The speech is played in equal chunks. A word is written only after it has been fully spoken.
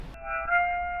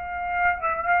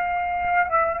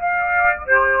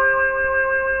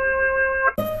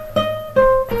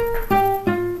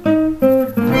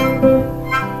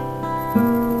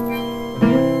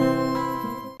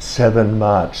7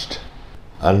 marched.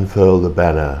 Unfurl the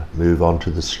banner, move on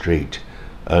to the street.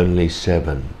 Only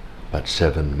 7, but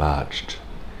 7 marched.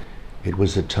 It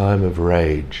was a time of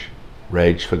rage,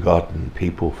 rage forgotten,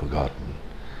 people forgotten.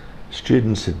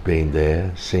 Students had been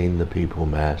there, seen the people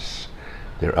mass.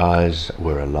 Their eyes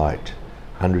were alight,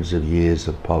 hundreds of years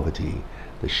of poverty,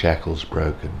 the shackles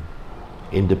broken.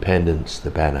 Independence,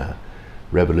 the banner,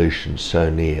 revolution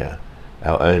so near,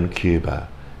 our own Cuba,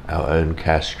 our own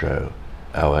Castro,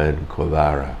 our own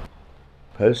Guevara.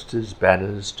 Posters,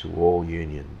 banners to all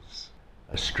unions.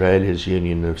 Australia's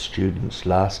Union of Students'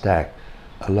 last act,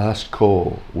 a last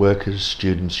call, workers,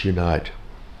 students unite.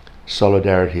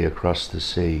 Solidarity across the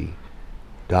sea.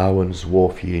 Darwin's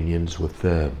wharf unions were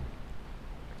firm.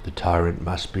 The tyrant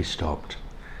must be stopped.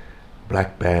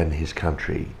 Black ban his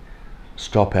country.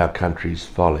 Stop our country's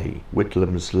folly.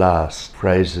 Whitlam's last,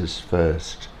 Fraser's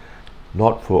first.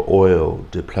 Not for oil,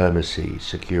 diplomacy,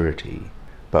 security.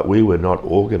 But we were not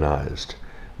organised.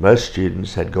 Most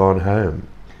students had gone home.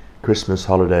 Christmas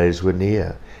holidays were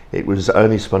near. It was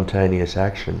only spontaneous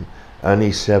action.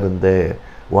 Only 7 there.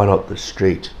 Why not the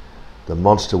street? The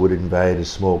monster would invade a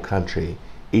small country,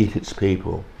 eat its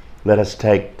people. Let us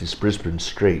take this Brisbane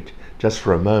Street, just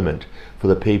for a moment, for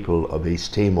the people of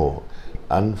East Timor.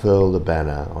 Unfurl the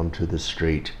banner onto the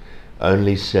street.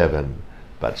 Only 7,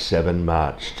 but 7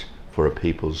 marched for a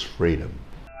people's freedom.